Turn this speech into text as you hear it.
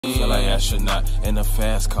Feel like astronaut in a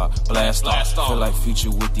fast car, blast off. Feel like Future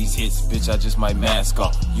with these hits, bitch, I just might mask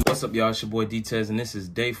off. What's up, y'all? It's your boy Deetez, and this is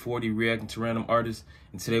day 40 reacting to random artists.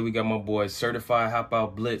 And today we got my boy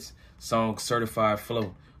Certifiedhopoutblitzzz, song Certified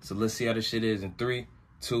Flow. So let's see how this shit is in 3,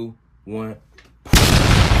 2, 1.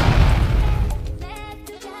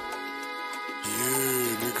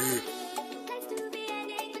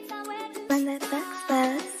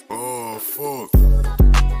 Oh, fuck.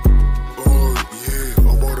 Oh, yeah. I'm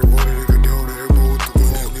about to run a nigga down the elbow with the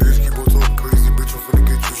ball. Niggas keep on talking crazy, bitch, I'm finna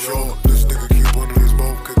get you shot. This nigga keep running his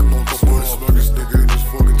mouth, kick him off the ball. Smack this nigga in his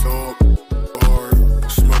fucking top.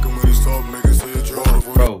 Alright, smack him in his top, make his head drop.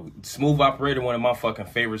 Bro, Smooth Operator, one of my fucking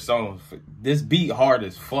favorite songs. This beat hard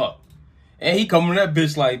as fuck. And he coming that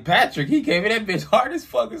bitch like Patrick. He came in that bitch hard as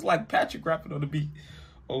fuck. It's like Patrick rapping on the beat.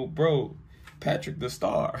 Oh, bro. Patrick the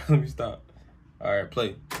Star. Let me stop. All right,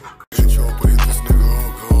 play.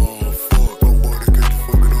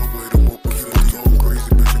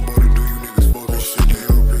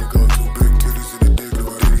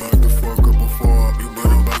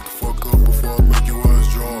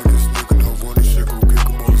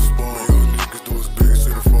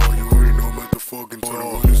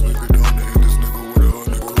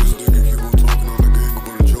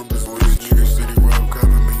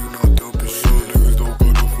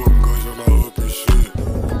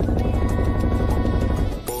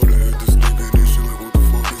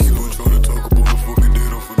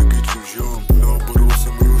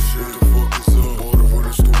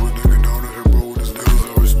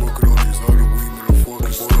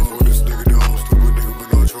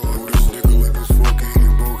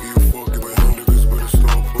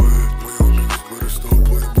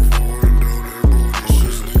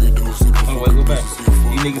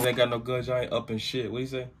 Niggas ain't got no guns, y'all ain't up and shit. What you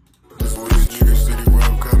say?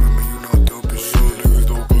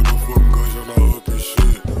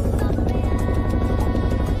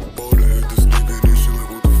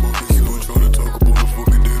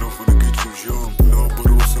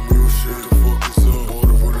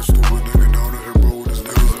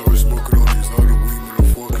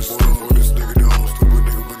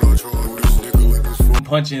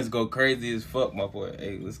 Punch-ins go crazy as fuck, my boy.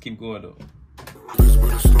 Hey, let's keep going though.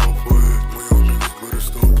 Better stop playing. My young niggas better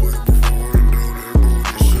stop playing before running down the road.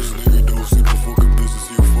 This nigga don't see no fucking business,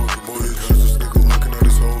 he a fucking bitch. Has this nigga locking at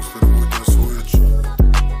his house, hit him with that switch.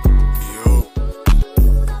 Yo.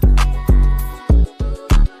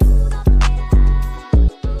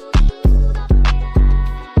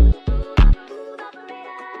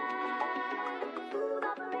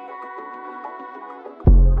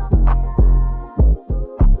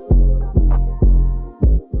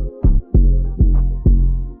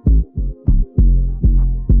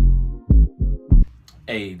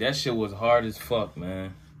 Hey, that shit was hard as fuck,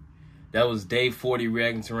 man. That was day 40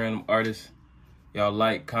 reacting to random artists. Y'all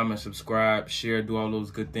like, comment, subscribe, share, do all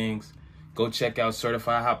those good things. Go check out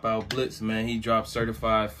Certifiedhopoutblitzzz, man. He dropped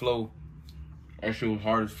Certified Flow. That shit was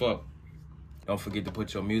hard as fuck. Don't forget to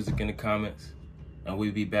put your music in the comments. And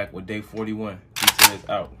we'll be back with day 41. Deetez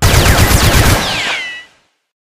out.